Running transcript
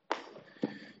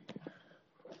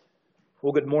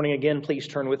Well, good morning again. Please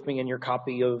turn with me in your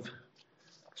copy of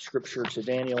Scripture to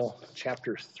Daniel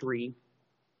chapter 3.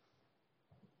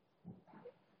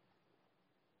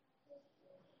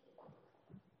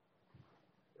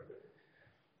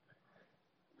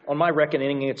 On my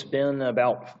reckoning, it's been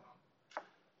about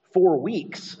 4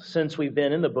 weeks since we've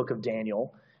been in the book of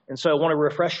Daniel. And so I want to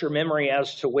refresh your memory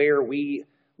as to where we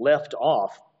left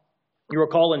off. You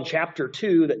recall in chapter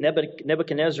 2 that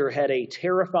Nebuchadnezzar had a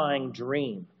terrifying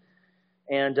dream.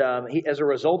 And as a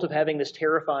result of having this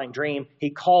terrifying dream,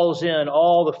 he calls in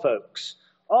all the folks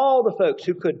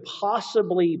who could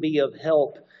possibly be of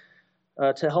help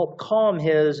to help calm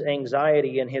his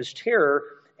anxiety and his terror,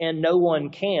 and no one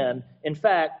can. In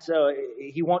fact,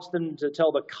 he wants them to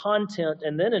tell the content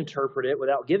and then interpret it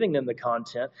without giving them the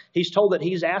content. He's told that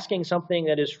he's asking something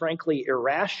that is frankly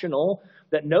irrational,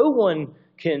 that no one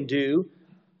can do,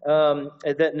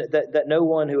 that no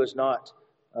one who is not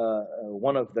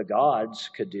one of the gods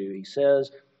could do, he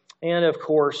says. And of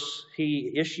course,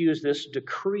 he issues this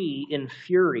decree in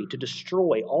fury to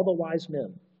destroy all the wise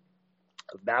men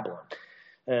of Babylon.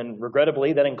 And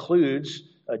regrettably, that includes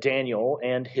Daniel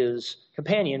and his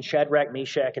companions, Shadrach,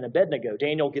 Meshach, and Abednego.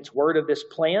 Daniel gets word of this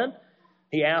plan.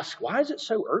 He asks, why is it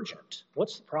so urgent?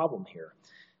 What's the problem here?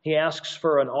 He asks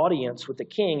for an audience with the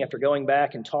king after going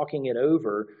back and talking it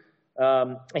over.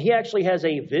 He actually has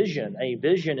a vision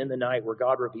in the night where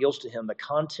God reveals to him the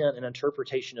content and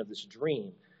interpretation of this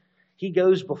dream. He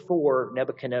goes before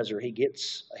Nebuchadnezzar. He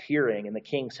gets a hearing, and the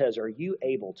king says, are you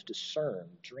able to discern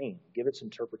the dream? Give its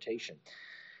interpretation.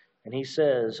 And he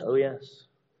says, oh yes,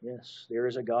 there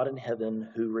is a God in heaven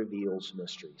who reveals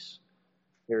mysteries.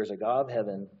 There is a God of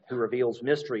heaven who reveals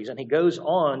mysteries. And he goes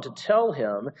on to tell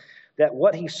him that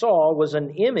what he saw was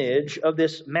an image of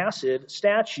this massive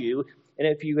statue. And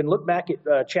if you can look back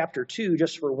at chapter 2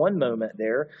 just for one moment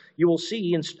there, you will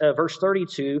see in verse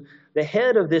 32, the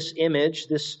head of this image,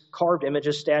 this carved image,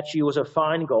 this statue, was of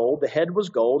fine gold. The head was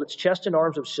gold, its chest and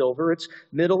arms of silver, its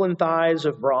middle and thighs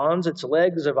of bronze, its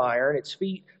legs of iron, its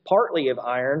feet partly of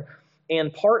iron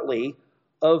and partly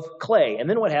of clay. And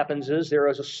then what happens is there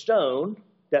is a stone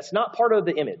that's not part of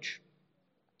the image.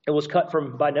 It was cut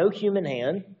from by no human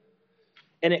hand.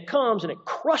 And it comes and it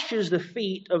crushes the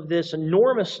feet of this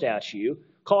enormous statue,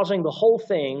 causing the whole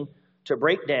thing to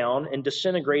break down and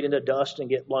disintegrate into dust and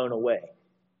get blown away.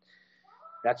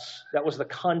 That was the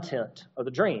content of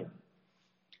the dream.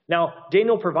 Now,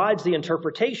 Daniel provides the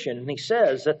interpretation, and he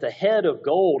says that the head of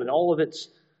gold and all of its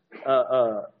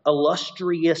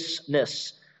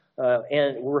illustriousness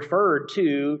and referred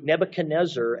to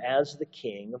Nebuchadnezzar as the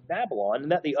king of Babylon,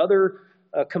 and that the other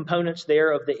components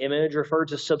there of the image refer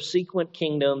to subsequent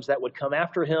kingdoms that would come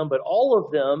after him, but all of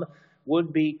them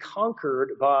would be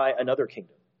conquered by another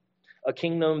kingdom, a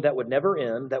kingdom that would never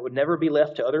end, that would never be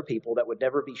left to other people, that would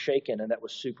never be shaken, and that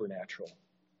was supernatural.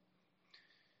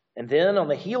 And then on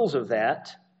the heels of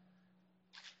that,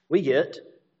 we get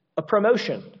a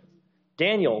promotion.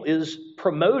 Daniel is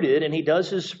promoted, and he does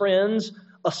his friends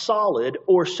a solid,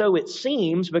 or so it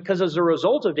seems, because as a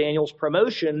result of Daniel's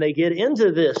promotion, they get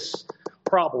into this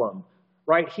problem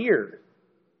right here.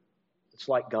 It's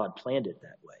like God planned it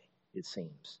that way, it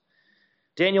seems.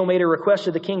 Daniel made a request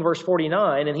to the king, verse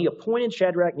 49, and he appointed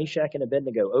Shadrach, Meshach, and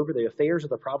Abednego over the affairs of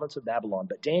the province of Babylon,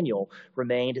 but Daniel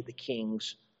remained at the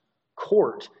king's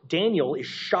court. Daniel is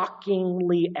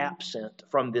shockingly absent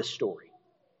from this story.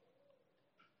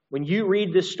 When you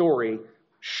read this story,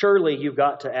 surely you've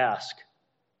got to ask,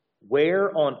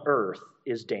 where on earth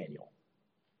is Daniel?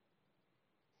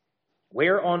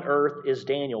 Where on earth is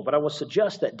Daniel? But I will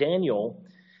suggest that Daniel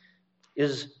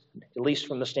is, at least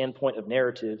from the standpoint of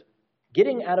narrative,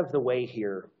 getting out of the way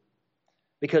here,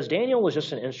 because Daniel was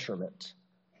just an instrument.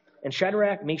 And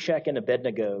Shadrach, Meshach, and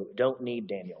Abednego don't need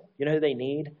Daniel. You know who they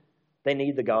need? They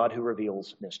need the God who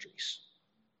reveals mysteries.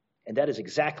 And that is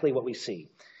exactly what we see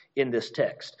in this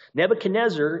text.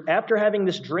 Nebuchadnezzar, after having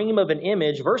this dream of an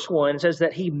image, verse 1 says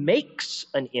that he makes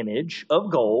an image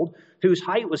of gold whose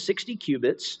height was 60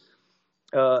 cubits,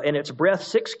 and its breadth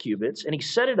 6 cubits, and he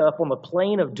set it up on the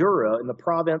plain of Dura in the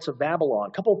province of Babylon.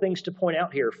 A couple of things to point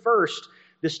out here. First,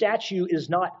 the statue is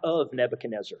not of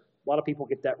Nebuchadnezzar. A lot of people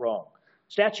get that wrong.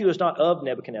 Statue is not of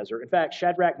Nebuchadnezzar. In fact,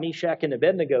 Shadrach, Meshach, and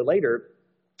Abednego later,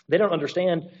 they don't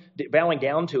understand bowing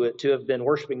down to it to have been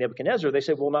worshiping Nebuchadnezzar. They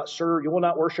say, well, not, sir, you will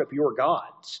not worship your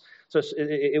gods. So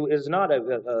it is not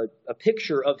a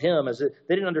picture of him.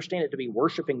 They didn't understand it to be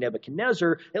worshiping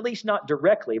Nebuchadnezzar, at least not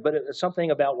directly, but it's something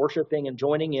about worshiping and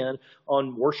joining in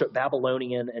on worship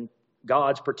Babylonian and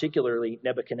gods, particularly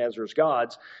Nebuchadnezzar's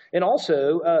gods. And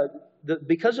also,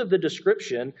 because of the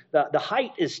description, the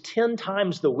height is 10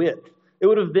 times the width. It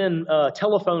would have been a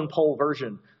telephone pole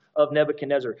version of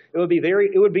Nebuchadnezzar. It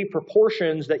would be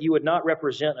proportions that you would not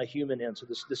represent a human in. So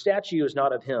the statue is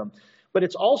not of him. But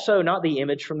it's also not the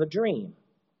image from the dream,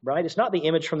 right? It's not the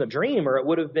image from the dream, or it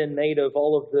would have been made of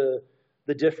all of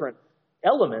the different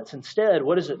elements. Instead,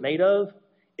 what is it made of?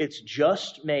 It's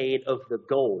just made of the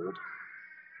gold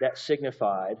that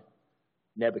signified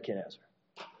Nebuchadnezzar.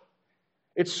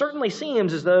 It certainly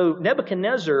seems as though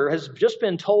Nebuchadnezzar has just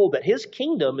been told that his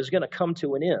kingdom is going to come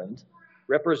to an end,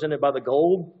 represented by the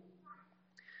gold.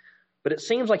 But it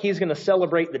seems like he's going to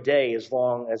celebrate the day as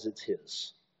long as it's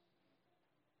his.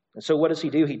 And so what does he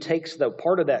do? He takes the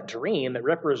part of that dream that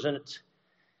represents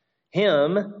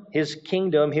him, his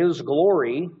kingdom, his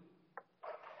glory,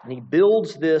 and he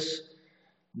builds this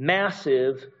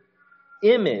massive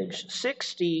image,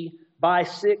 60 by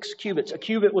 6 cubits. A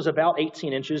cubit was about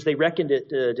 18 inches. They reckoned it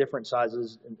different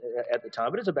sizes at the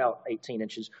time, but it's about 18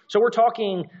 inches. So we're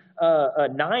talking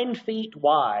 9 feet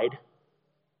wide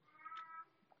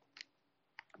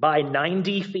by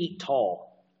 90 feet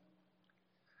tall.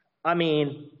 I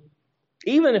mean,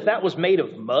 even if that was made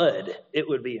of mud, it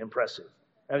would be impressive.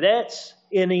 Now, that's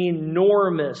an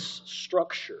enormous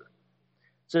structure.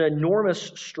 It's an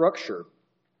enormous structure.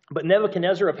 But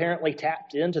Nebuchadnezzar apparently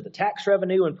tapped into the tax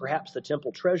revenue and perhaps the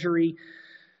temple treasury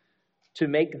to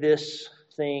make this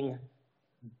thing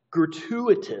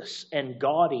gratuitous and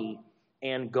gaudy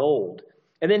and gold.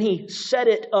 And then he set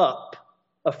it up,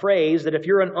 a phrase that if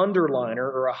you're an underliner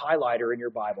or a highlighter in your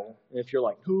Bible, and if you're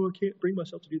like, oh, I can't bring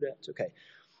myself to do that, it's okay.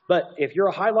 But if you're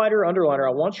a highlighter or underliner,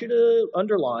 I want you to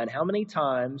underline how many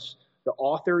times the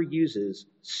author uses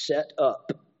set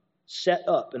up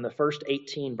in the first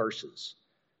 18 verses.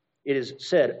 It is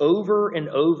said over and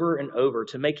over and over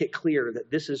to make it clear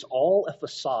that this is all a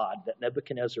facade that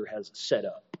Nebuchadnezzar has set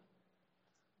up.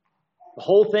 The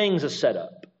whole thing's a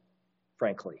setup,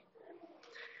 frankly.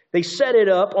 They set it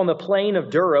up on the plain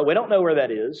of Dura. We don't know where that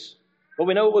is, but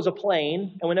we know it was a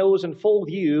plain, and we know it was in full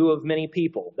view of many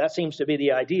people. That seems to be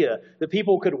the idea, that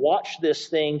people could watch this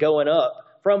thing going up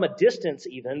from a distance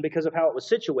even because of how it was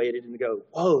situated and go,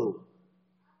 whoa,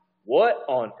 what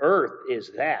on earth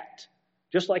is that?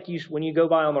 Just like when you go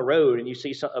by on the road and you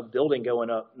see a building going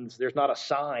up and there's not a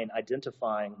sign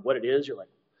identifying what it is, you're like,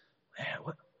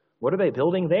 man, what are they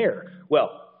building there?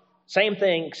 Well, same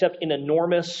thing except an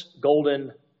enormous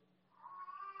golden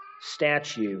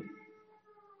statue.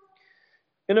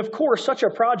 And of course, such a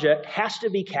project has to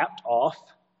be capped off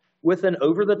with an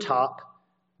over-the-top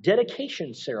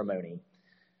dedication ceremony,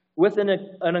 with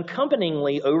an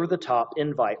accompanyingly over-the-top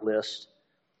invite list.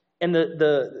 And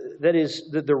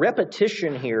the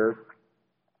repetition here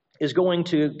is going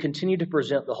to continue to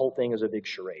present the whole thing as a big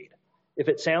charade. If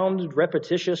it sounded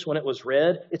repetitious when it was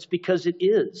read, it's because it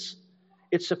is.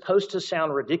 It's supposed to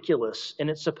sound ridiculous, and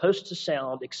it's supposed to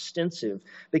sound extensive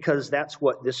because that's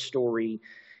what this story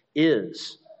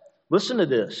is. Listen to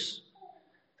this.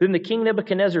 Then the king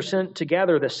Nebuchadnezzar sent to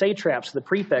gather the satraps, the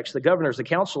prefects, the governors, the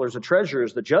counselors, the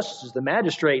treasurers, the justices, the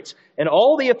magistrates, and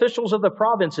all the officials of the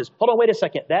provinces. Hold on, wait a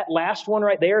second. That last one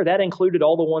right there, that included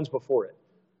all the ones before it.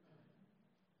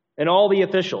 And all the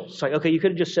officials. It's like, okay, you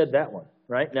could have just said that one,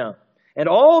 right? No. And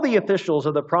all the officials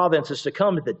of the provinces to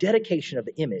come to the dedication of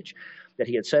the image that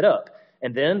he had set up.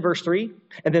 And then, verse 3,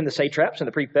 and then the satraps and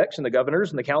the prefects and the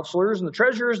governors and the counselors and the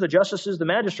treasurers, the justices, the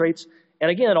magistrates, and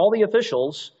again, all the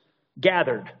officials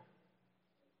gathered.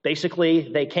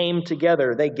 Basically, they came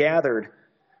together. They gathered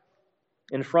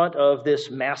in front of this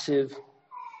massive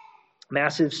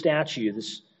statue,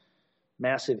 this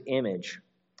massive image.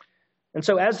 And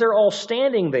so as they're all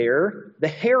standing there, the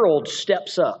herald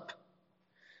steps up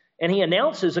and he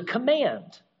announces a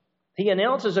command. He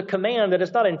announces a command that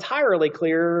it's not entirely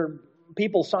clear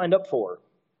people signed up for.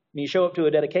 And you show up to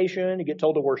a dedication, you get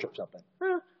told to worship something.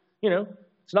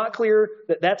 It's not clear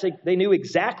that they knew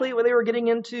exactly what they were getting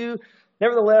into.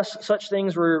 Nevertheless, such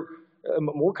things were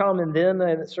more common then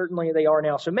than certainly they are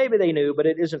now. So maybe they knew, but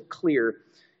it isn't clear.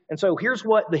 And so here's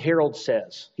what the herald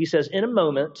says. He says, in a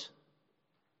moment,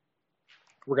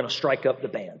 we're going to strike up the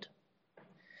band.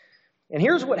 And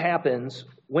here's what happens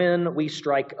when we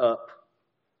strike up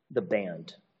the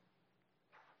band.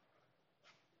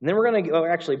 And then we're going to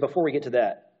actually, before we get to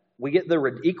that, we get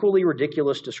the equally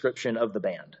ridiculous description of the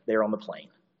band there on the plain.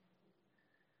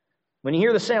 When you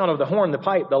hear the sound of the horn, the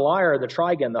pipe, the lyre, the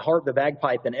trigon, the harp, the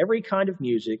bagpipe, and every kind of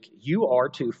music, you are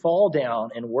to fall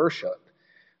down and worship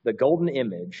the golden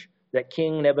image that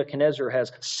King Nebuchadnezzar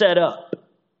has set up.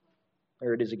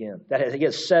 There it is again. He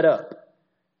has set up.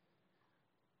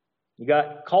 You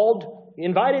got called,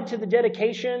 invited to the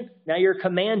dedication. Now you're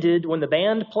commanded, when the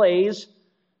band plays,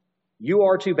 you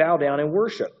are to bow down and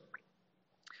worship.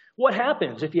 What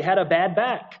happens if you had a bad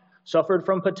back? suffered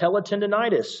from patella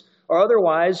tendonitis, or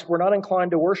otherwise were not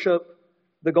inclined to worship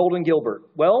the golden Gilbert.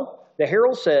 Well, the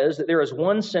herald says that there is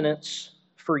one sentence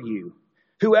for you.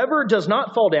 Whoever does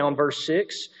not fall down, verse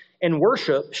 6, and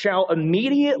worship shall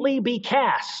immediately be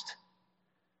cast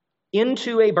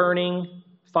into a burning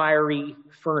fiery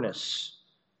furnace.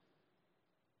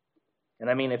 And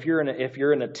I mean, if you're an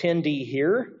attendee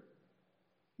here,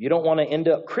 you don't want to end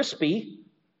up crispy.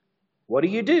 What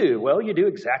do? Well, you do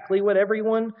exactly what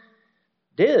everyone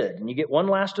did. And you get one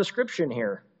last description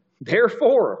here.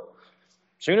 Therefore,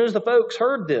 as soon as the folks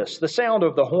heard this, the sound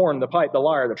of the horn, the pipe, the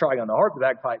lyre, the trigon, the harp, the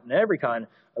bagpipe, and every kind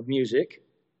of music,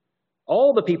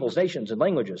 all the peoples, nations, and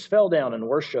languages fell down and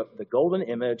worshiped the golden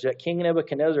image that King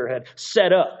Nebuchadnezzar had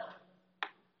set up.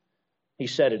 He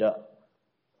set it up.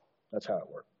 That's how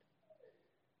it worked.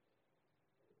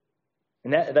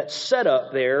 And that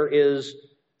setup there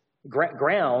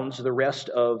grounds the rest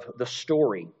of the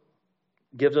story.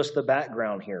 Gives us the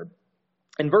background here.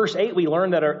 In verse 8, we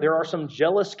learn that there are some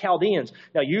jealous Chaldeans.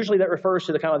 Now, usually that refers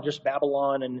to the kind of just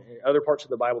Babylon, and other parts of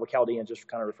the Bible, the Chaldeans just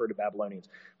kind of refer to Babylonians.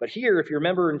 But here, if you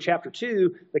remember in chapter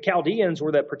 2, the Chaldeans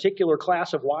were that particular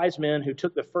class of wise men who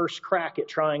took the first crack at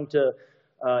trying to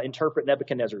interpret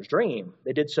Nebuchadnezzar's dream.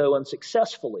 They did so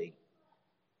unsuccessfully.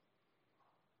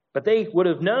 But they would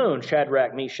have known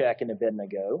Shadrach, Meshach, and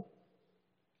Abednego.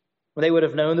 They would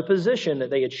have known the position that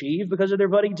they achieved because of their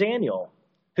buddy Daniel,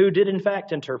 who did in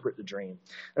fact interpret the dream.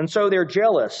 And so they're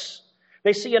jealous.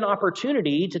 They see an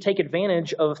opportunity to take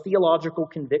advantage of theological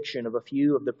conviction of a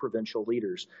few of the provincial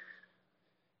leaders.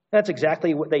 That's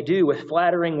exactly what they do with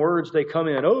flattering words. They come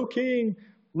in, "O king,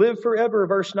 live forever,"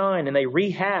 verse 9, and they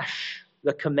rehash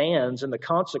the commands and the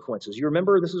consequences. You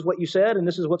remember this is what you said and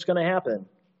this is what's going to happen,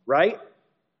 right?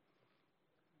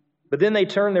 But then they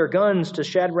turn their guns to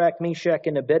Shadrach, Meshach,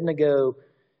 and Abednego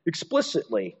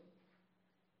explicitly.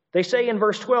 They say in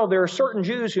verse 12, there are certain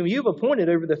Jews whom you've appointed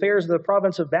over the affairs of the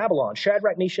province of Babylon,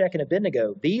 Shadrach, Meshach, and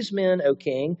Abednego. These men, O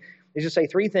king, they just say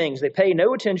three things. They pay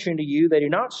no attention to you. They do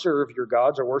not serve your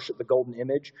gods or worship the golden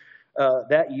image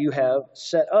that you have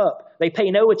set up. They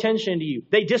pay no attention to you.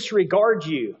 They disregard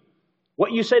you.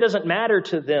 What you say doesn't matter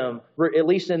to them, at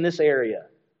least in this area.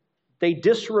 They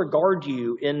disregard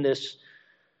you in this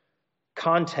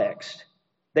context.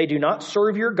 They do not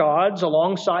serve your gods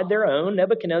alongside their own.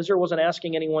 Nebuchadnezzar wasn't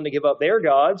asking anyone to give up their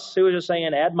gods. He was just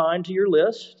saying, add mine to your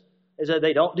list. He said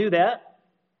they don't do that.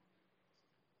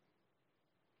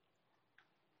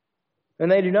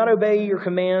 And they do not obey your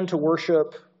command to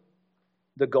worship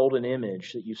the golden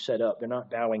image that you've set up. They're not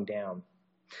bowing down.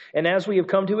 And as we have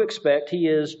come to expect, he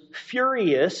is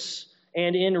furious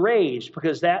and enraged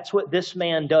because that's what this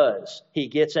man does. He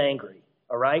gets angry.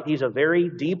 All right? He's a very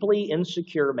deeply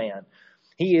insecure man.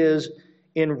 He is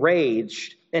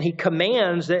enraged, and he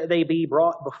commands that they be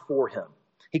brought before him.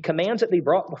 He commands that they be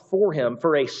brought before him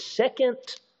for a second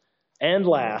and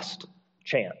last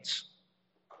chance.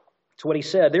 That's what he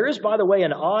said. There is, by the way,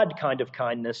 an odd kind of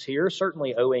kindness here,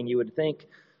 certainly owing, you would think,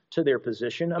 to their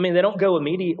position. I mean, they don't go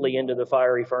immediately into the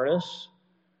fiery furnace.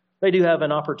 They do have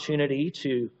an opportunity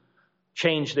to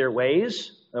change their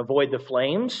ways, avoid the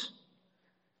flames.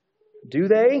 Do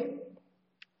they?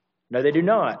 No, they do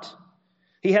not.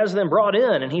 He has them brought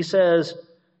in and he says,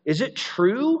 is it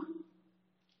true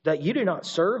that you do not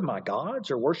serve my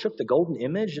gods or worship the golden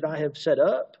image that I have set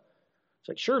up? It's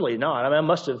like, surely not. I mean, I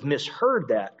must have misheard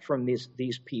that from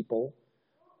these people.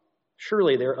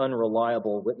 Surely they're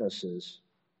unreliable witnesses.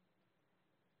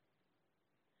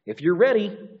 If you're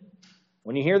ready,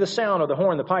 when you hear the sound of the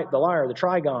horn, the pipe, the lyre, the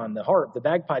trigon, the harp, the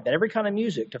bagpipe, and every kind of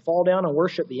music to fall down and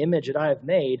worship the image that I have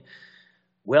made,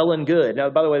 well and good. Now,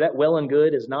 by the way, that well and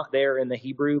good is not there in the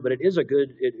Hebrew, but it is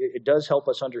it does help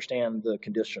us understand the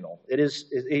conditional.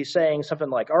 He's saying something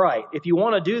like, all right, if you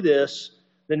want to do this,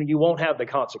 then you won't have the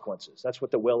consequences. That's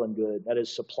what the well and good, that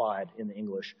is supplied in the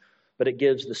English. But it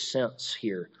gives the sense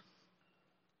here.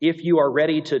 If you are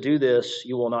ready to do this,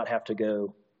 you will not have to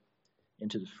go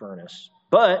into the furnace.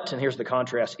 But, and here's the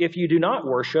contrast, if you do not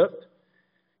worship,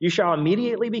 you shall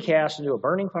immediately be cast into a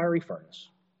burning fiery furnace.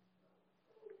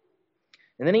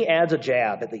 And then he adds a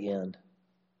jab at the end.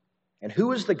 And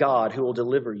who is the God who will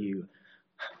deliver you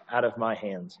out of my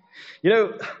hands? You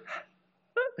know,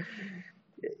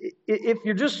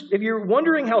 if you're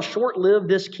wondering how short-lived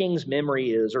this king's memory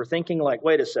is, or thinking like,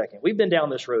 wait a second, we've been down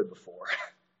this road before.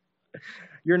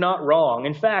 You're not wrong.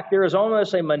 In fact, there is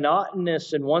almost a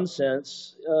monotonous, in one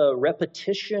sense,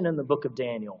 repetition in the book of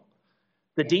Daniel.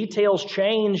 The details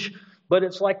change, but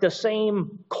it's like the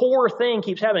same core thing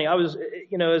keeps happening. I was,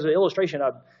 as an illustration,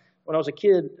 when I was a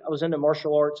kid, I was into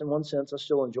martial arts in one sense. I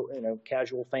still enjoy,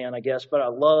 casual fan, I guess, but I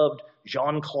loved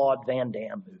Jean-Claude Van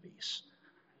Damme movies.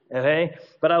 Okay?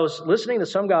 But I was listening to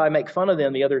some guy make fun of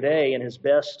them the other day in his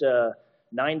best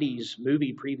 90s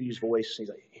movie previews voice. He's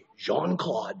like,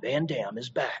 Jean-Claude Van Damme is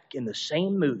back in the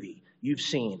same movie you've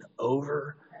seen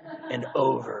over and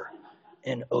over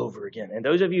and over again. And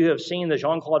those of you who have seen the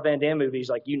Jean-Claude Van Damme movies,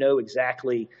 like, you know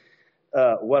exactly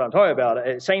what I'm talking about.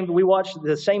 We watched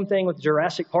the same thing with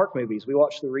Jurassic Park movies. We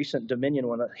watched the recent Dominion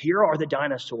one. Here are the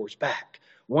dinosaurs back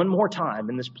one more time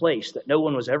in this place that no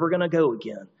one was ever going to go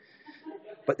again.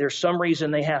 But there's some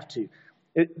reason they have to.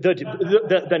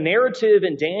 The narrative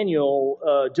in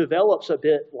Daniel develops a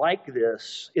bit like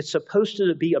this. It's supposed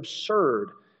to be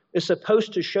absurd. It's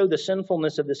supposed to show the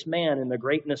sinfulness of this man and the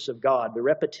greatness of God. The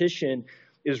repetition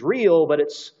is real, but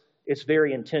it's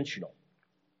very intentional.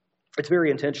 It's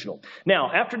very intentional. Now,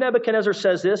 after Nebuchadnezzar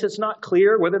says this, it's not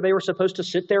clear whether they were supposed to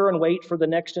sit there and wait for the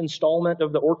next installment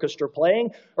of the orchestra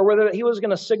playing, or whether he was going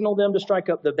to signal them to strike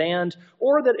up the band,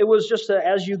 or that it was just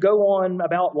as you go on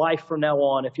about life from now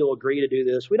on, if you'll agree to do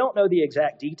this. We don't know the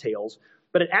exact details,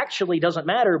 but it actually doesn't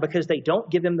matter because they don't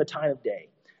give him the time of day.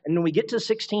 And when we get to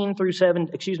 16 through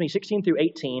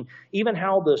 18, even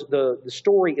how the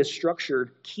story is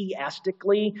structured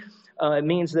chiastically, it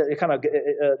means that it kind of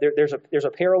there's a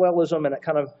parallelism, and it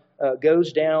kind of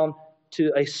goes down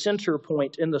to a center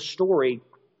point in the story,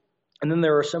 and then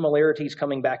there are similarities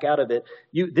coming back out of it.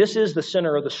 This is the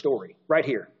center of the story right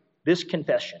here. This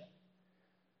confession,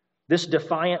 this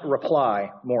defiant reply,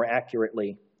 more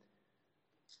accurately.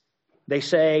 They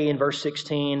say in verse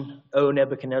 16, "O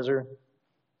Nebuchadnezzar,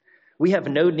 we have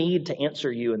no need to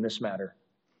answer you in this matter.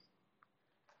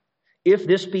 If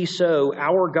this be so,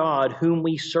 our God, whom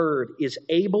we serve, is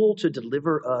able to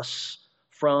deliver us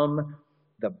from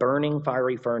the burning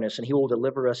fiery furnace, and he will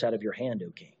deliver us out of your hand, O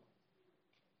king.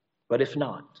 But if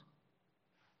not,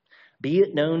 be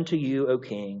it known to you, O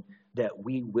king, that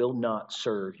we will not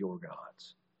serve your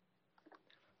gods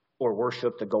or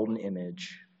worship the golden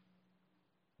image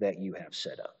that you have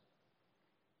set up."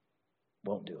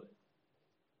 Won't do it.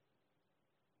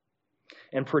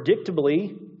 And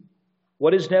predictably,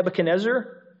 what is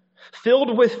Nebuchadnezzar?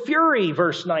 Filled with fury,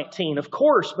 verse 19. Of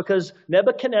course, because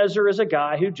Nebuchadnezzar is a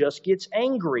guy who just gets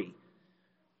angry.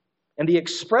 And the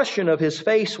expression of his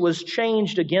face was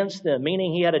changed against them,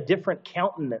 meaning he had a different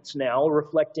countenance now,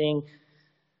 reflecting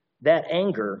that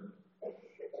anger.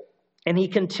 And he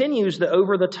continues the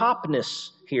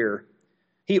over-the-topness here.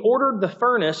 He ordered the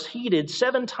furnace heated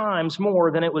 7 times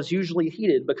more than it was usually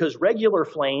heated, because regular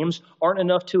flames aren't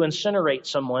enough to incinerate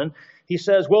someone. He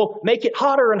says, well, make it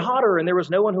hotter and hotter. And there was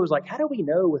no one who was like, how do we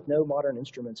know with no modern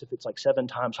instruments if it's like 7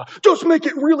 times hot? Just make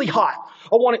it really hot.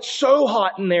 I want it so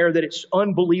hot in there that it's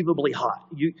unbelievably hot.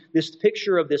 This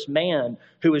picture of this man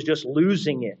who is just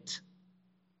losing it,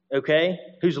 okay?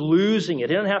 Who's losing it.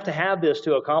 He doesn't have to have this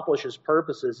to accomplish his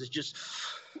purposes. It's just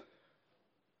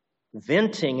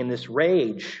venting in this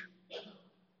rage.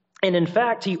 And in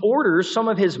fact, he orders some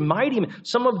of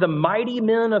the mighty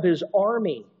men of his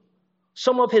army,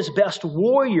 some of his best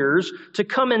warriors, to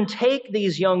come and take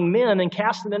these young men and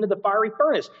cast them into the fiery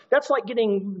furnace. That's like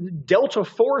getting Delta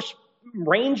Force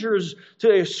Rangers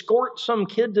to escort some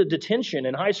kid to detention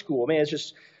in high school. I mean,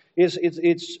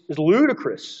 it's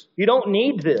ludicrous. You don't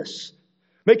need this.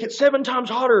 Make it 7 times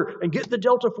hotter and get the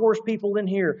Delta Force people in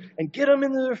here and get them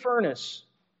into the furnace.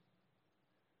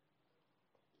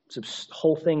 The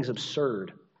whole thing's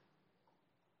absurd.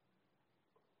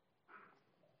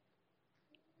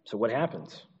 So what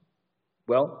happens?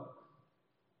 Well,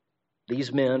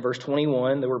 these men, verse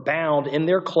 21, they were bound in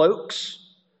their cloaks,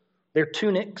 their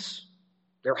tunics,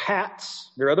 their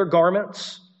hats, their other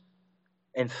garments,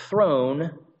 and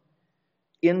thrown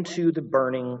into the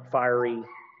burning fiery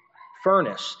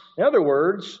furnace. In other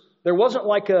words, there wasn't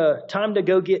like a time to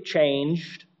go get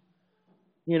changed,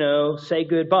 say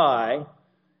goodbye.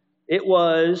 It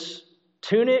was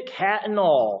tunic, hat, and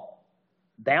all,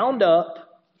 bound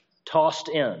up, tossed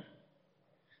in.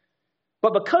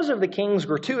 But because of the king's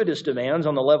gratuitous demands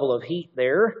on the level of heat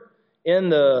there in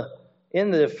the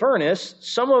furnace,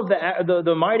 some of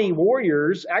the mighty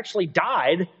warriors actually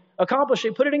died,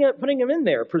 putting them in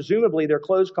there. Presumably their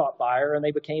clothes caught fire and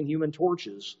they became human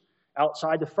torches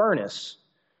outside the furnace.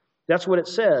 That's what it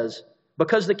says.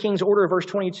 Because the king's order, verse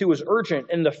 22, was urgent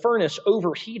and the furnace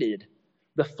overheated,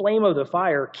 the flame of the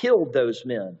fire killed those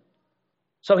men.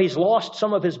 So he's lost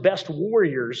some of his best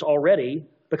warriors already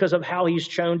because of how he's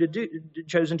chosen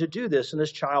to do this in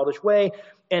this childish way.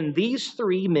 And these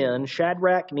 3 men,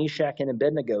 Shadrach, Meshach, and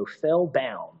Abednego, fell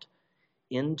bound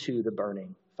into the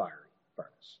burning fiery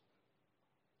furnace.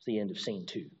 It's the end of scene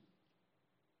 2.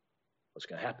 What's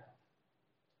going to happen?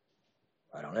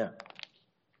 I don't know.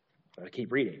 I've got to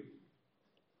keep reading.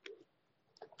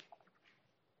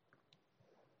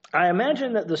 I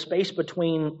imagine that the space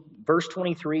between verse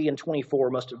 23 and 24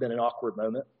 must have been an awkward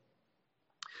moment.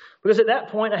 Because at that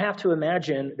point, I have to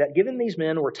imagine that given these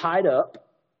men were tied up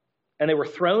and they were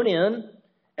thrown in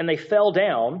and they fell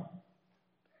down,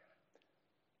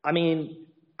 I mean,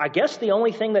 I guess the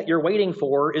only thing that you're waiting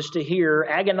for is to hear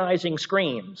agonizing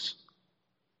screams.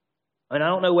 And I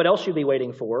don't know what else you'd be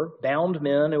waiting for. Bound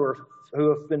men who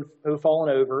have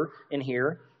fallen over in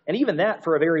here, and even that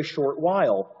for a very short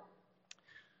while.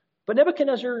 But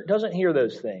Nebuchadnezzar doesn't hear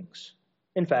those things.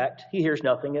 In fact, he hears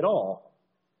nothing at all.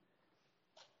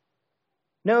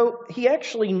 No, he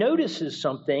actually notices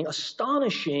something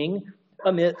astonishing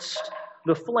amidst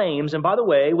the flames. And by the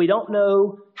way, we don't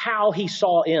know how he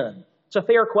saw in. It's a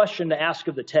fair question to ask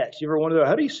of the text. You ever wonder,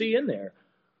 how do you see in there?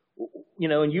 You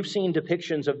know, and you've seen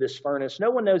depictions of this furnace. No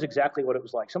one knows exactly what it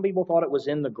was like. Some people thought it was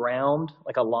in the ground,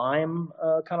 like a lime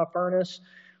kind of furnace.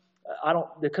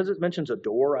 Because it mentions a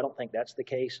door, I don't think that's the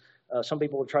case. Some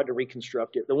people have tried to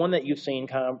reconstruct it. The one that you've seen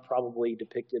kind of probably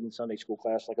depicted in Sunday school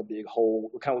class, like a big hole.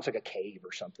 It kind of looks like a cave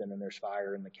or something, and there's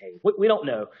fire in the cave. We don't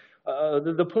know.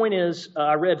 The point is,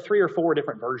 I read 3 or 4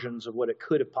 different versions of what it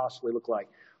could have possibly looked like.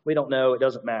 We don't know. It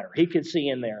doesn't matter. He could see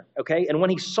in there, okay? And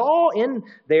when he saw in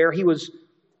there,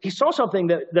 he saw something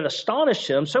that astonished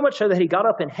him, so much so that he got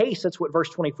up in haste. That's what verse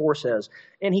 24 says.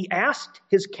 And he asked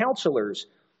his counselors,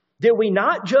 did we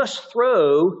not just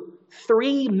throw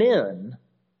 3 men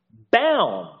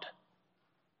bound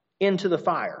into the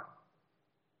fire?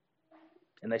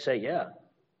 And they say, yeah,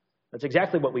 that's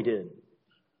exactly what we did.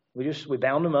 We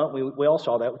bound them up. We all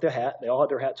saw that with their hat. They all had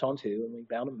their hats on too. And we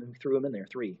bound them and threw them in there,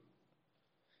 3.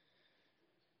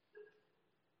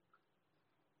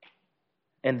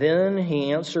 And then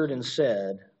he answered and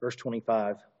said, verse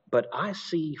 25, but I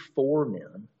see 4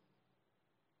 men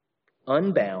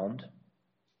unbound,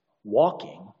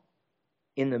 walking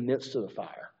in the midst of the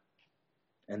fire,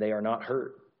 and they are not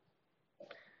hurt.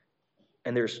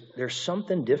 And there's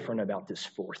something different about this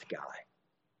 4th guy.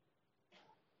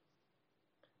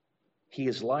 He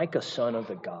is like a son of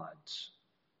the gods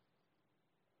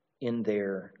in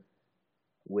there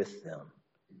with them.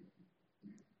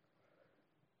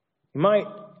 You might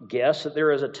guess that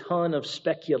there is a ton of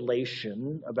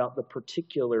speculation about the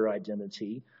particular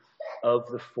identity of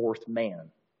the 4th man.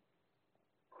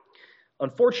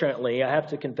 Unfortunately, I have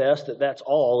to confess that that's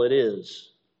all it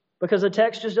is, because the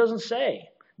text just doesn't say.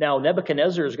 Now,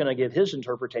 Nebuchadnezzar is going to give his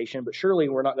interpretation, but surely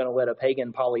we're not going to let a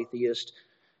pagan polytheist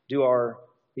do our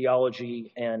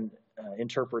theology and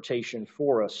interpretation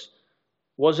for us.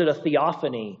 Was it a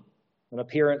theophany, an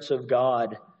appearance of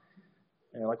God,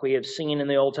 like we have seen in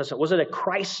the Old Testament? Was it a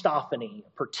Christophany,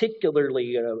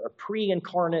 particularly a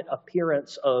pre-incarnate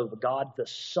appearance of God the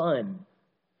Son?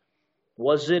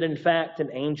 Was it, in fact,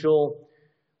 an angel?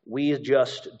 We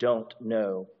just don't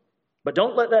know. But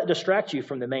don't let that distract you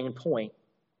from the main point.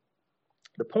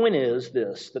 The point is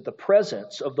this, that the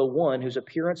presence of the one whose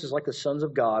appearance is like the sons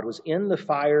of God was in the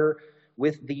fire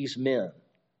with these men.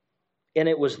 And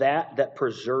it was that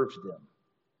preserved them.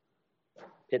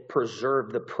 It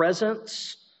preserved the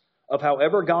presence of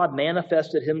however God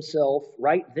manifested himself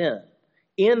right then.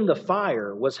 In the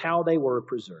fire was how they were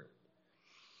preserved.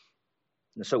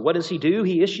 And so what does he do?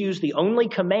 He issues the only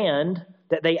command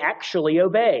that they actually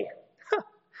obey.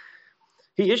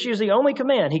 He issues the only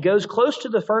command. He goes close to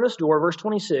the furnace door, verse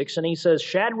 26, and he says,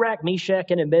 Shadrach, Meshach,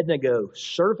 and Abednego,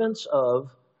 servants of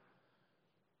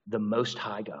the Most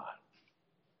High God,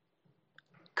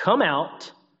 come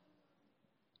out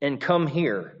and come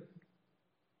here.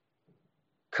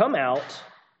 Come out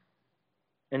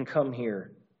and come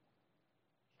here.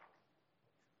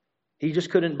 He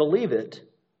just couldn't believe it.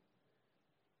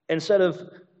 Instead of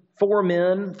 4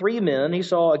 men, 3 men, he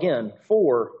saw again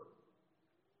 4.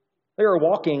 They were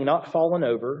walking, not fallen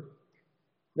over.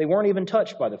 They weren't even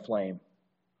touched by the flame.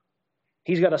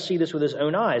 He's got to see this with his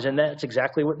own eyes, and that's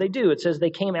exactly what they do. It says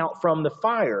they came out from the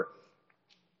fire.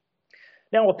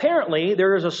 Now, apparently,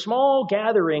 there is a small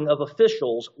gathering of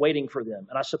officials waiting for them.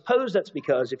 And I suppose that's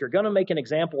because if you're going to make an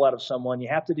example out of someone, you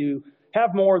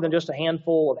have more than just a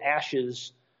handful of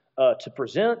ashes to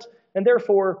present. And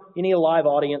therefore, you need a live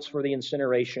audience for the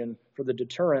incineration, for the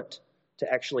deterrent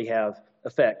to actually have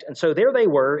effect. And so there they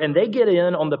were, and they get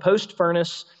in on the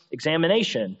post-furnace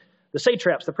examination. The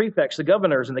satraps, the prefects, the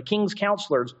governors, and the king's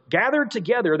counselors gathered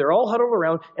together. They're all huddled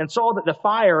around and saw that the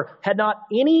fire had not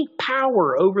any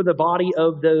power over the body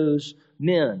of those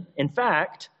men. In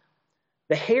fact,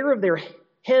 the hair of their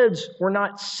heads were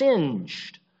not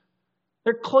singed.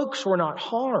 Their cloaks were not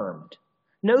harmed.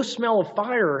 No smell of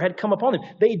fire had come upon them.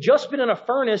 They'd just been in a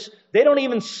furnace. They don't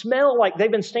even smell like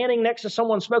they've been standing next to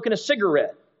someone smoking a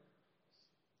cigarette.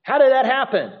 How did that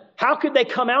happen? How could they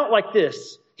come out like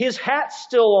this? His hat's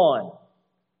still on.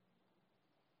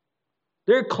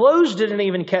 Their clothes didn't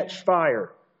even catch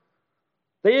fire.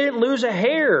 They didn't lose a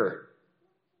hair.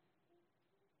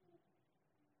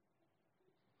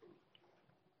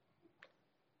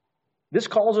 This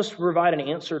calls us to provide an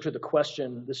answer to the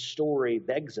question this story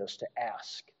begs us to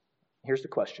ask. Here's the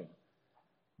question.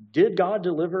 Did God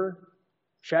deliver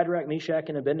Shadrach, Meshach,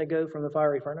 and Abednego from the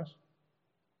fiery furnace?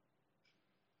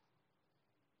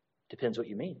 Depends what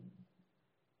you mean.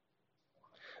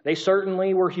 They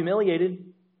certainly were humiliated.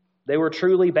 They were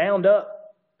truly bound up.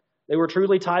 They were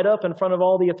truly tied up in front of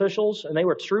all the officials, and they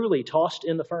were truly tossed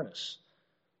in the furnace.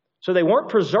 So they weren't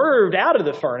preserved out of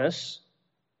the furnace,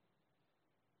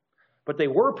 but they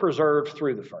were preserved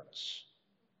through the furnace.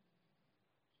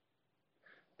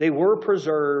 They were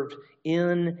preserved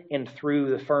in and through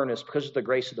the furnace because of the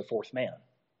grace of the fourth man.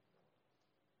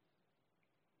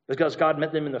 Because God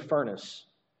met them in the furnace.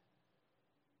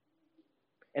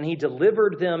 And He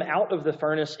delivered them out of the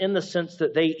furnace in the sense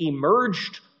that they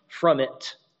emerged from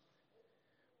it,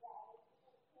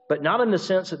 but not in the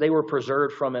sense that they were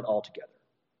preserved from it altogether.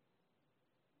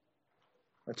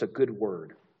 That's a good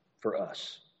word for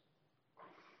us.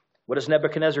 What does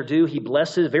Nebuchadnezzar do? He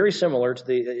blesses, very similar to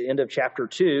the end of chapter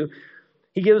 2.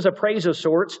 He gives a praise of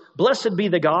sorts. Blessed be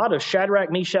the God of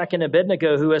Shadrach, Meshach, and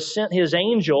Abednego, who has sent his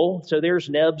angel, so there's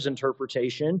Neb's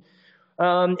interpretation,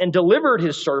 and delivered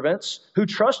his servants who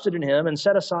trusted in him and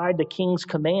set aside the king's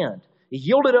command. He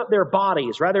yielded up their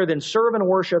bodies rather than serve and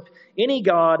worship any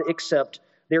god except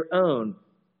their own.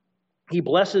 He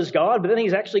blesses God, but then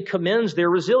he actually commends their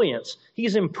resilience.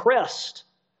 He's impressed.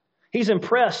 He's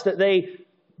impressed that they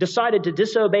decided to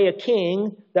disobey a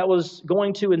king that was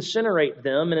going to incinerate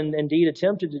them, and indeed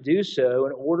attempted to do so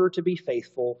in order to be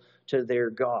faithful to their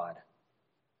God.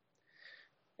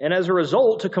 And as a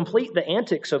result, to complete the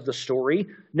antics of the story,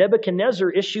 Nebuchadnezzar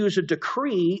issues a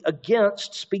decree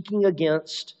against speaking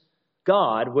against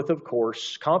God with, of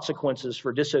course, consequences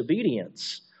for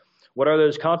disobedience. What are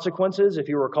those consequences? If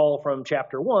you recall from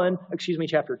chapter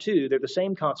 2, they're the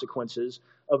same consequences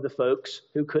of the folks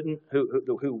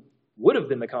who would have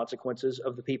been the consequences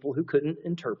of the people who couldn't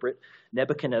interpret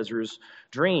Nebuchadnezzar's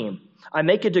dream. I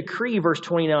make a decree, verse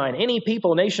 29, any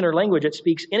people, nation, or language that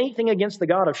speaks anything against the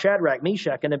God of Shadrach,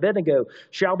 Meshach, and Abednego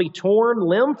shall be torn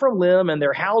limb from limb and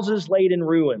their houses laid in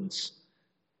ruins.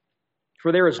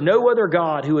 For there is no other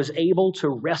God who is able to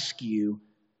rescue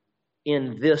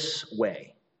in this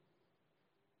way.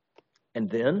 And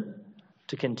then,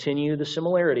 to continue the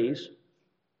similarities,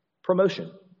 promotion.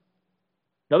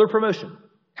 Another promotion.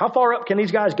 How far up can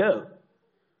these guys go?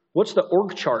 What's the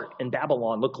org chart in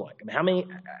Babylon look like? I mean, how many?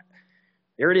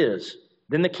 There it is.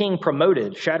 Then the king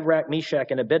promoted Shadrach,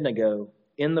 Meshach, and Abednego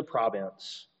in the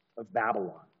province of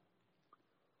Babylon.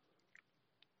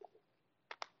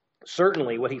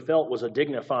 Certainly, what he felt was a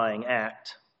dignifying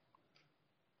act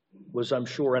was, I'm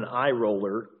sure, an eye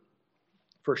roller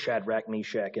for Shadrach,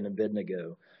 Meshach, and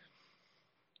Abednego.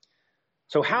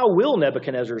 So how will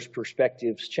Nebuchadnezzar's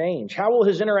perspectives change? How will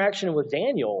his interaction with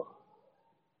Daniel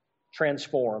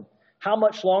transform? How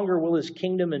much longer will his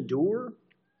kingdom endure?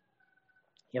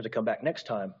 You have to come back next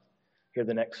time, hear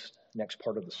the next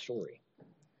part of the story.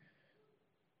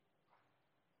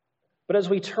 But as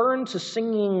we turn to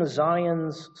singing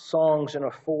Zion's songs in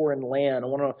a foreign land, I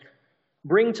want to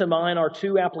bring to mind our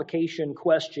two application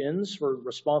questions for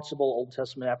responsible Old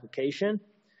Testament application.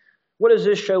 What does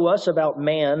this show us about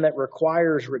man that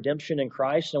requires redemption in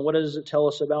Christ? And what does it tell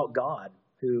us about God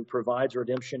who provides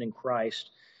redemption in Christ?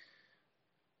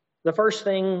 The first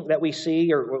thing that we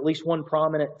see, or at least one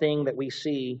prominent thing that we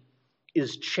see,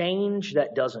 is change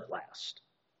that doesn't last.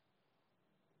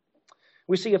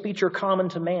 We see a feature common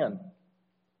to man.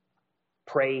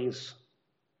 Praise.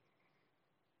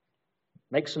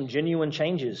 Make some genuine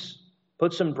changes.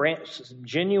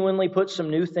 Genuinely put some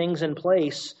new things in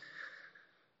place.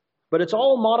 But it's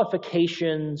all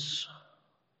modifications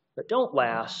that don't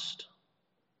last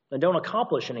and don't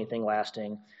accomplish anything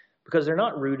lasting because they're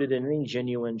not rooted in any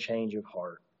genuine change of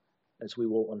heart, as we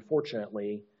will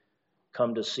unfortunately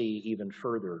come to see even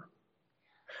further.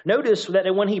 Notice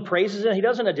that when he praises him, he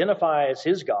doesn't identify as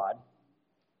his God.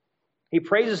 He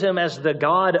praises him as the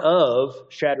God of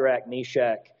Shadrach,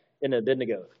 Meshach, and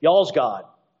Abednego. Y'all's God.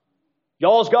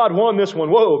 Y'all's God won this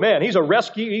one. Whoa, man,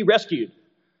 he rescued.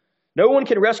 No one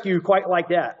can rescue quite like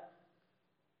that.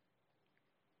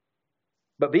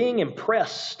 But being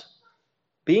impressed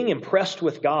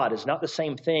with God is not the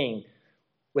same thing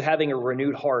with having a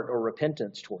renewed heart or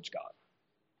repentance towards God.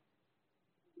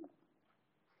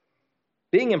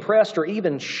 Being impressed or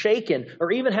even shaken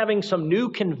or even having some new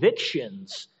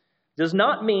convictions does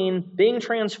not mean being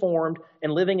transformed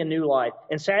and living a new life.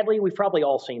 And sadly, we've probably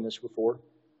all seen this before.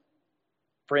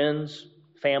 Friends,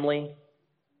 family.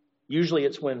 Usually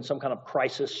it's when some kind of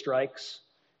crisis strikes.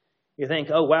 You think,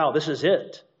 oh, wow, this is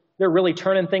it. They're really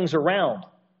turning things around.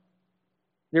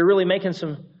 They're really making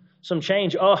some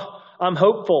change. Oh, I'm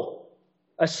hopeful.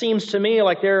 It seems to me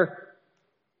like they're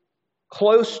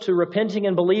close to repenting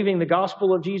and believing the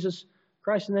gospel of Jesus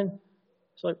Christ. And then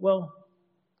it's like, well,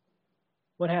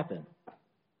 what happened?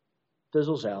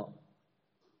 Fizzles out.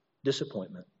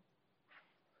 Disappointment.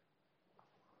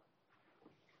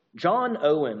 John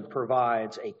Owen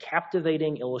provides a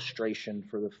captivating illustration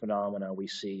for the phenomena we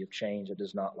see of change that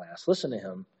does not last. Listen to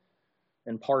him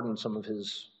and pardon some of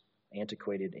his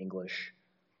antiquated English.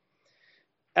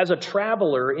 As a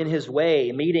traveler in his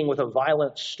way, meeting with a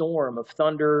violent storm of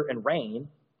thunder and rain,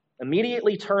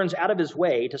 immediately turns out of his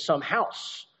way to some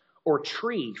house or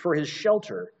tree for his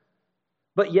shelter,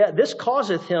 but yet this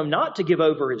causeth him not to give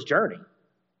over his journey.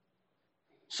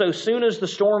 So soon as the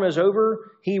storm is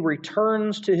over, he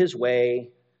returns to his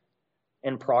way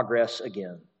and progress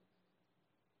again.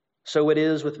 So it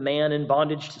is with man in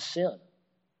bondage to sin.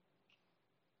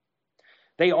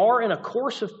 They are in a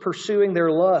course of pursuing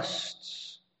their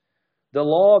lusts. The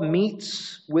law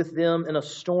meets with them in a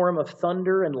storm of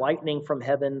thunder and lightning from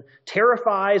heaven,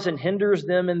 terrifies and hinders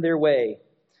them in their way.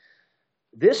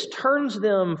 This turns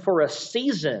them for a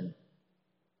season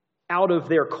out of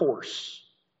their course.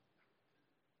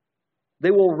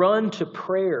 They will run to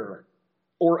prayer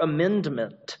or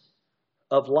amendment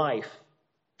of life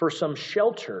for some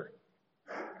shelter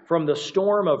from the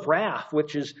storm of wrath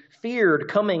which is feared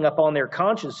coming upon their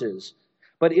consciences.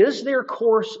 But is their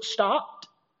course stopped?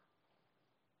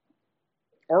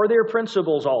 Are their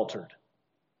principles altered?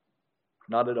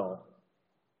 Not at all.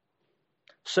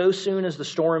 So soon as the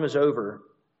storm is over,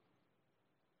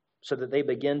 so that they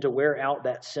begin to wear out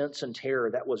that sense and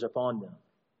terror that was upon them,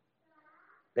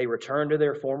 they return to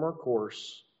their former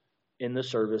course in the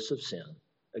service of sin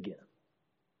again.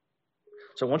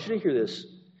 So I want you to hear this.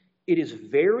 It is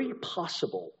very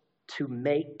possible to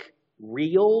make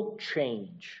real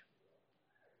change,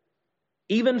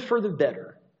 even for the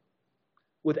better,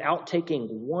 without taking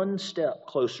one step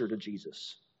closer to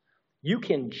Jesus. You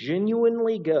can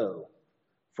genuinely go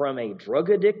from a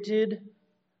drug-addicted,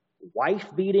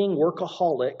 wife-beating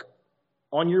workaholic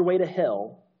on your way to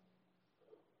hell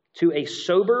to a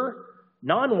sober,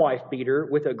 non-wife beater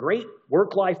with a great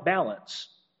work-life balance,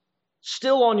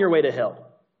 still on your way to hell.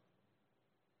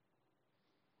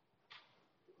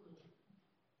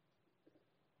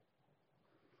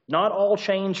 Not all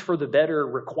change for the better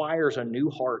requires a new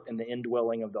heart and the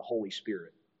indwelling of the Holy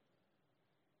Spirit.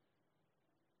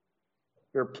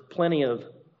 There are plenty of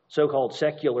so-called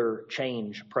secular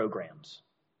change programs.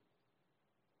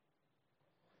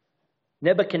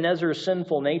 Nebuchadnezzar's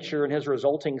sinful nature and his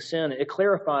resulting sin, it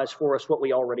clarifies for us what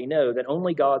we already know, that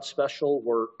only God's special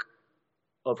work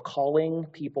of calling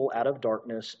people out of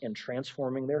darkness and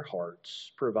transforming their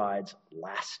hearts provides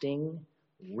lasting,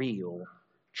 real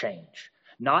change.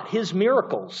 Not his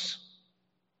miracles,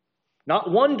 not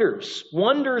wonders.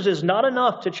 Wonders is not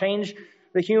enough to change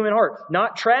the human heart.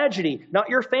 Not tragedy, not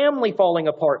your family falling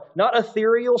apart, not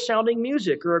ethereal sounding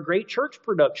music or a great church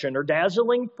production or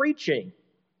dazzling preaching.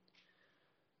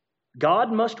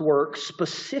 God must work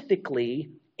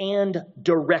specifically and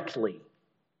directly,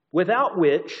 without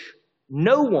which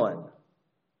no one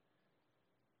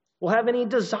will have any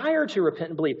desire to repent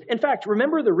and believe. In fact,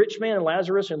 remember the rich man and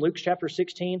Lazarus in Luke chapter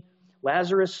 16?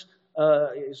 Lazarus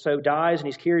dies and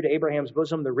he's carried to Abraham's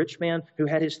bosom. The rich man who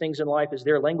had his things in life is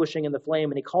there languishing in the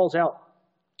flame, and he calls out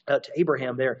to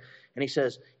Abraham there, and he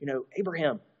says,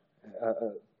 Abraham,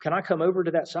 can I come over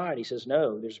to that side? He says,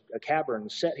 no, there's a cavern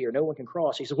set here. No one can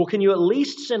cross. He says, well, can you at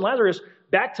least send Lazarus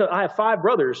back to, I have 5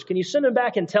 brothers. Can you send them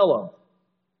back and tell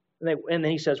them? And then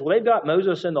he says, well, they've got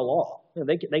Moses and the law.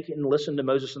 They can listen to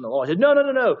Moses and the law. He said,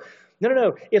 no.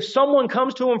 If someone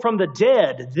comes to them from the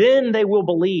dead, then they will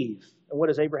believe. And what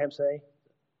does Abraham say?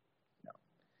 No.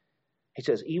 He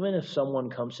says, even if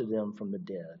someone comes to them from the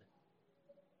dead,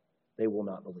 they will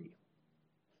not believe.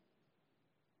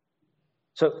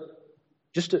 So,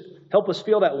 just to help us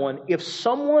feel that one, if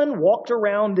someone walked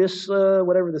around this,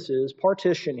 whatever this is,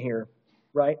 partition here,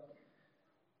 right,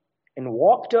 and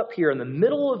walked up here in the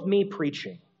middle of me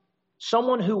preaching,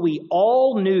 someone who we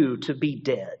all knew to be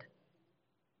dead,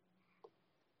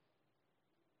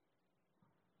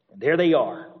 and there they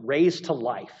are, raised to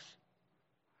life,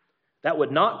 that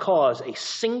would not cause a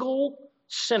single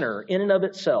sinner in and of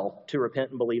itself to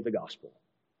repent and believe the gospel.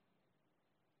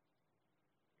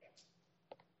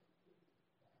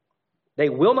 They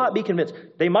will not be convinced.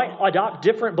 They might adopt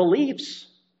different beliefs.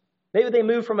 Maybe they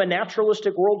move from a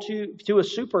naturalistic world to a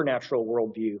supernatural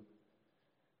worldview.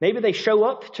 Maybe they show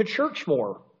up to church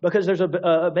more because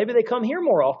maybe they come here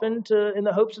more often in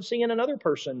the hopes of seeing another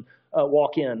person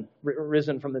walk in,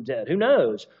 risen from the dead. Who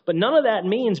knows? But none of that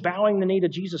means bowing the knee to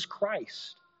Jesus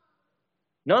Christ.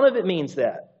 None of it means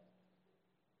that.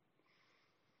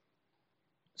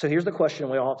 So here's the question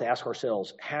we all have to ask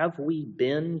ourselves. Have we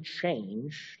been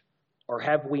changed, or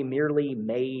have we merely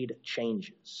made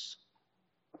changes?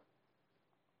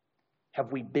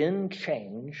 Have we been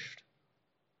changed,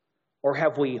 or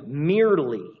have we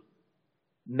merely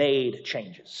made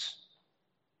changes?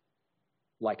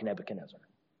 Like Nebuchadnezzar.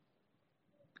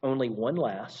 Only one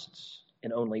lasts,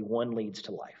 and only one leads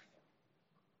to life.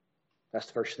 That's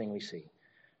the first thing we see.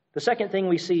 The second thing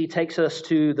we see takes us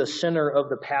to the center of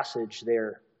the passage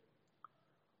there.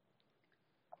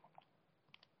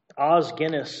 Os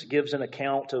Guinness gives an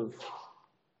account of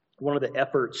one of the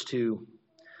efforts to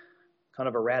kind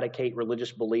of eradicate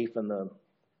religious belief in the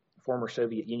former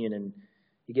Soviet Union, and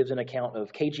he gives an account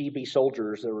of KGB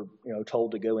soldiers that were,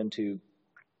 told to go into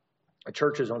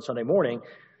churches on Sunday morning.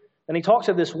 And he talks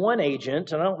of this one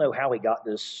agent, and I don't know how he got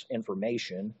this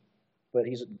information, but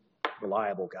he's a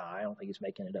reliable guy. I don't think he's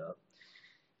making it up.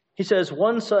 He says,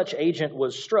 one such agent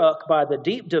was struck by the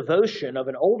deep devotion of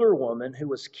an older woman who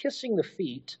was kissing the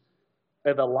feet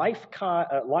of a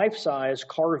life-size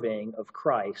carving of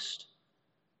Christ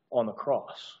on the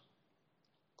cross.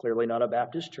 Clearly not a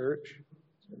Baptist church.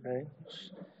 Okay,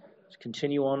 let's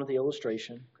continue on with the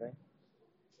illustration. Okay.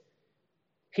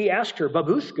 He asked her,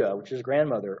 Babushka, which is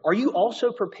grandmother, are you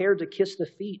also prepared to kiss the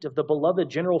feet of the beloved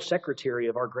general secretary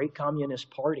of our great communist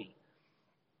party?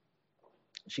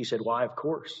 She said, why, of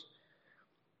course,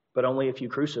 but only if you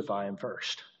crucify him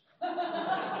first.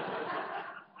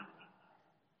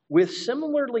 With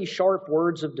similarly sharp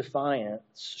words of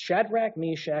defiance, Shadrach,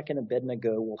 Meshach, and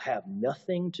Abednego will have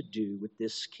nothing to do with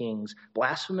this king's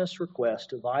blasphemous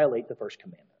request to violate the first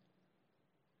commandment.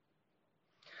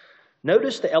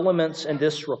 Notice the elements in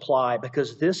this reply,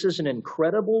 because this is an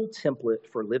incredible template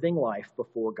for living life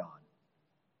before God.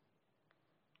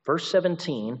 Verse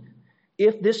 17,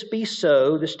 if this be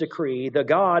so, this decree, the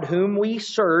God whom we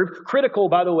serve, critical,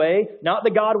 by the way, not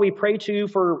the God we pray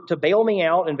to bail me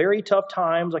out in very tough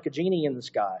times like a genie in the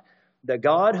sky. The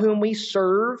God whom we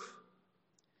serve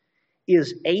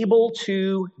is able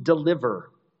to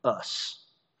deliver us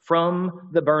from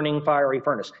the burning fiery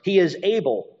furnace. He is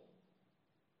able.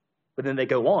 But then they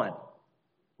go on.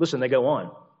 Listen, they go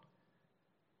on.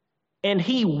 And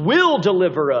he will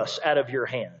deliver us out of your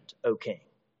hand, O king.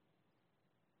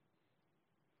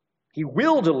 He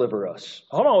will deliver us.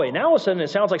 Hold on, wait. Now all of a sudden it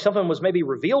sounds like something was maybe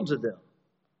revealed to them.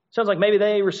 It sounds like maybe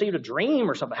they received a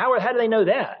dream or something. How do they know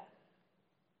that?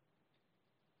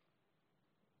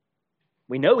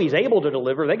 We know he's able to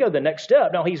deliver. They go to the next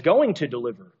step. Now he's going to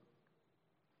deliver.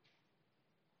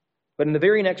 But in the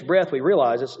very next breath, we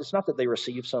realize it's not that they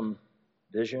received some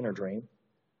vision or dream.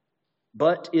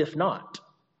 But if not.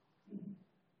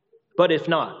 But if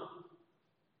not.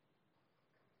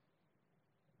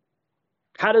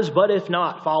 How does but if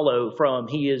not follow from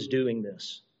he is doing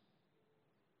this?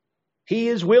 He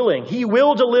is willing. He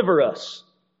will deliver us.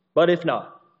 But if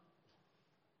not.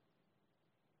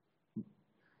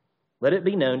 Let it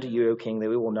be known to you, O king, that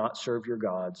we will not serve your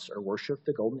gods or worship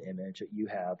the golden image that you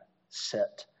have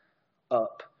set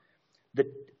up.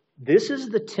 This is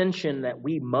the tension that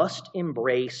we must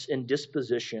embrace in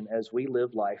disposition as we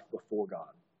live life before God.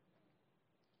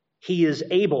 He is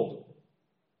able.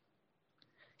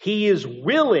 He is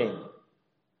willing.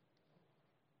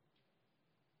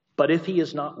 But if he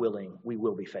is not willing, we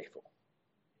will be faithful.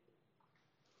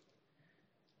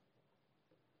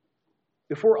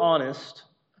 If we're honest,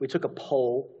 we took a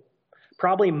poll.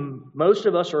 Probably most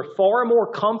of us are far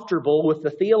more comfortable with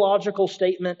the theological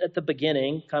statement at the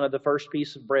beginning, kind of the first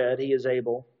piece of bread, he is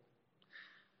able.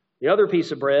 The other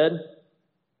piece of bread,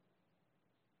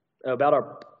 about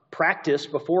our practice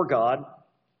before God.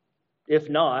 If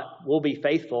not, we'll be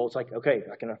faithful. It's like, okay,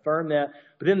 I can affirm that.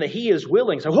 But then the he is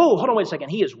willing. So, whoa, hold on, wait a second.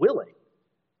 He is willing.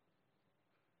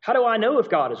 How do I know if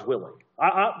God is willing?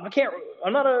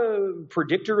 I'm not a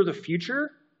predictor of the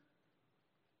future.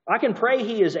 I can pray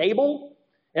he is able,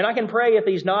 and I can pray if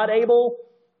he's not able,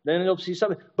 then it'll see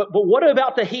something. But what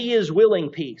about the he is willing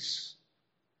piece?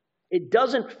 It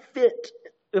doesn't fit,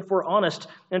 if we're honest,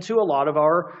 into a lot of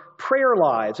our prayer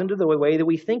lives, into the way that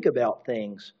we think about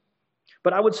things.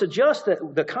 But I would suggest that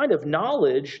the kind of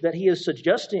knowledge that he is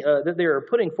suggesting, that they're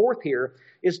putting forth here,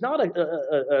 is not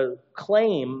a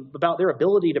claim about their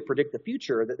ability to predict the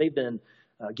future, that they've been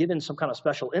given some kind of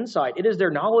special insight. It is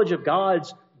their knowledge of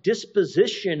God's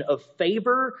disposition of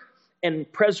favor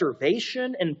and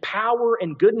preservation and power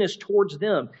and goodness towards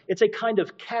them. It's a kind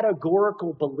of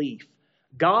categorical belief.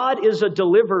 God is a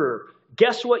deliverer.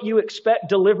 Guess what you expect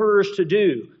deliverers to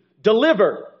do?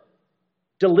 Deliver.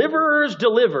 Deliverers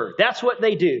deliver. That's what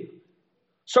they do.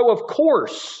 So of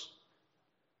course,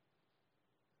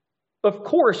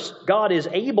 God is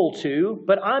able to,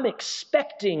 but I'm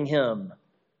expecting Him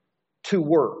to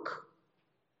work.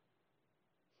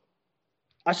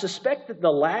 I suspect that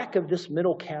the lack of this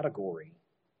middle category,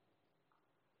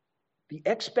 the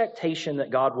expectation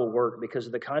that God will work because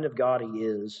of the kind of God He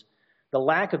is, the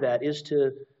lack of that is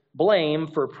to blame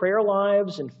for prayer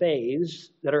lives and faiths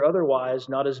that are otherwise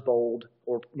not as bold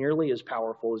or nearly as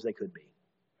powerful as they could be.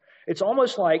 It's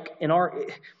almost like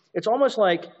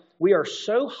we are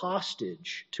so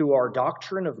hostage to our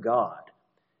doctrine of God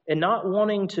and not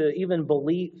wanting to even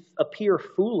appear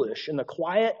foolish in the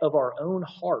quiet of our own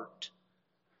heart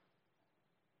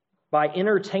by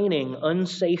entertaining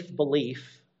unsafe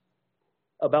belief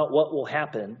about what will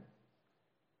happen,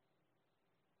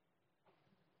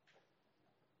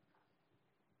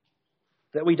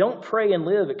 that we don't pray and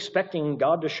live expecting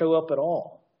God to show up at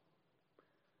all.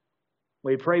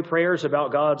 We pray prayers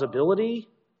about God's ability,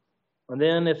 and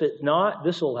then if it's not,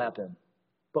 this will happen.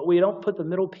 But we don't put the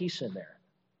middle piece in there.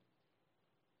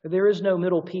 There is no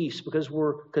middle piece because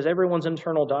everyone's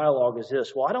internal dialogue is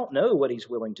this: well, I don't know what He's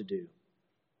willing to do.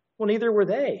 Well, neither were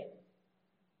they.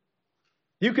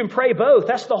 You can pray both.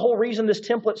 That's the whole reason this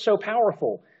template's so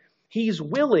powerful. He's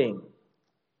willing,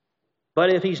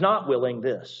 but if He's not willing,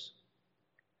 this.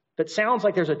 If it sounds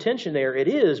like there's a tension there, it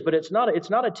is, but it's not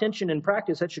a tension in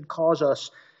practice that should cause us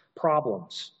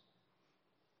problems.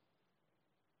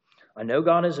 I know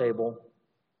God is able.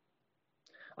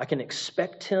 I can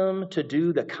expect Him to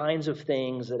do the kinds of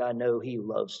things that I know He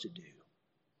loves to do.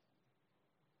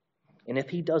 And if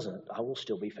He doesn't, I will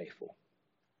still be faithful.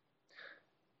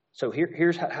 So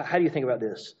here's how do you think about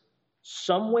this?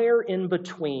 Somewhere in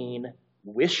between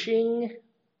wishing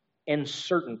and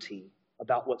certainty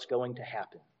about what's going to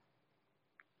happen.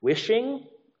 Wishing,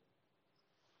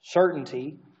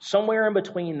 certainty, somewhere in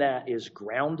between that is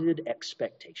grounded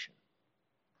expectation.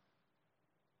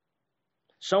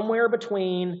 Somewhere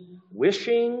between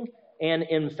wishing and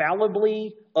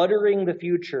infallibly uttering the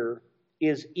future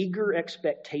is eager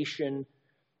expectation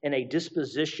and a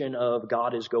disposition of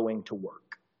God is going to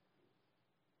work.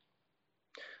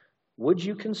 Would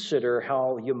you consider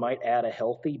how you might add a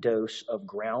healthy dose of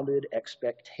grounded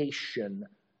expectation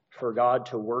for God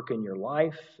to work in your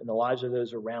life and the lives of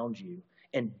those around you?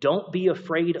 And don't be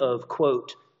afraid of,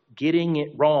 quote, getting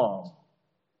it wrong.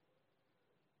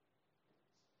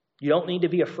 You don't need to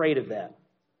be afraid of that.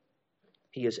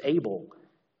 He is able.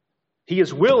 He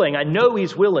is willing. I know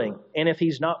He's willing. And if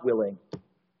He's not willing,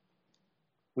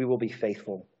 we will be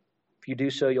faithful. If you do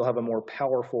so, you'll have a more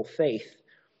powerful faith,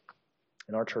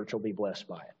 and our church will be blessed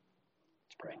by it.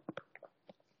 Let's pray.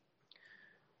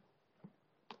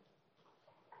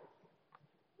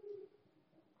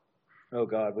 Oh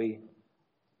God, we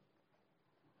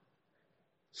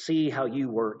see how You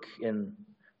work in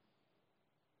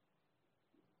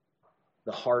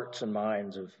the hearts and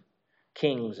minds of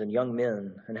kings and young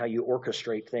men, and how You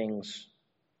orchestrate things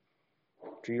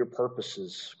to Your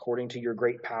purposes according to Your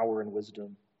great power and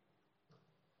wisdom.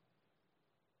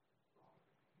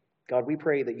 God, we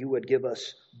pray that You would give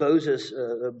us boldness,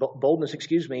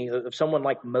 of someone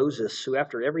like Moses, who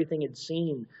after everything had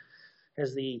seen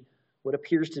has what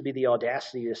appears to be the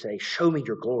audacity to say, "Show me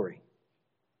Your glory.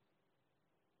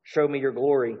 Show me Your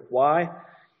glory." Why?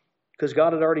 Because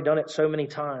God had already done it so many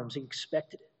times. He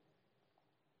expected it.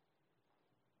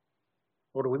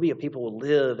 Lord, would we be a people who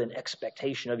live in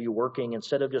expectation of You working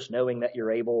instead of just knowing that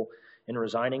You're able and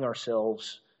resigning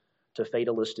ourselves to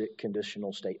fatalistic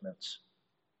conditional statements.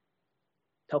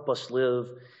 Help us live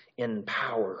in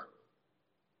power.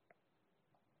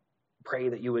 Pray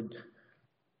that You would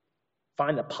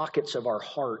find the pockets of our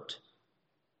heart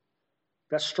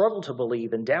that struggle to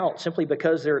believe and doubt simply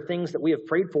because there are things that we have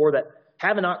prayed for that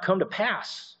have not come to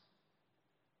pass.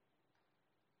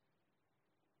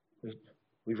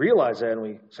 We realize that and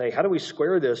we say, how do we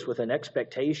square this with an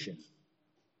expectation?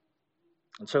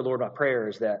 And so, Lord, my prayer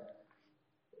is that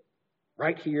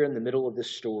right here in the middle of this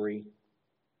story,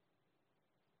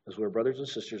 as our brothers and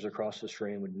sisters across this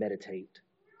room would meditate,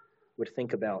 would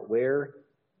think about where's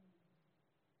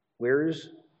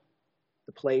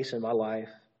the place in my life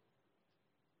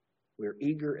where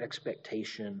eager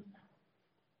expectation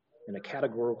and a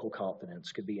categorical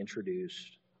confidence could be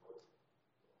introduced.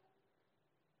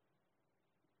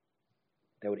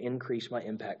 that would increase my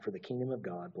impact for the kingdom of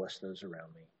God. Bless those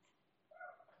around me.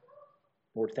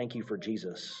 Lord, thank you for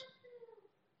Jesus,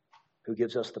 who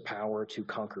gives us the power to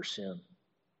conquer sin.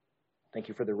 Thank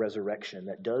you for the resurrection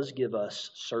that does give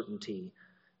us certainty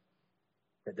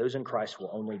that those in Christ will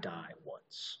only die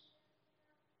once.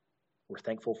 We're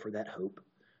thankful for that hope.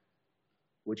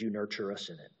 Would you nurture us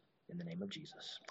in it? In the name of Jesus.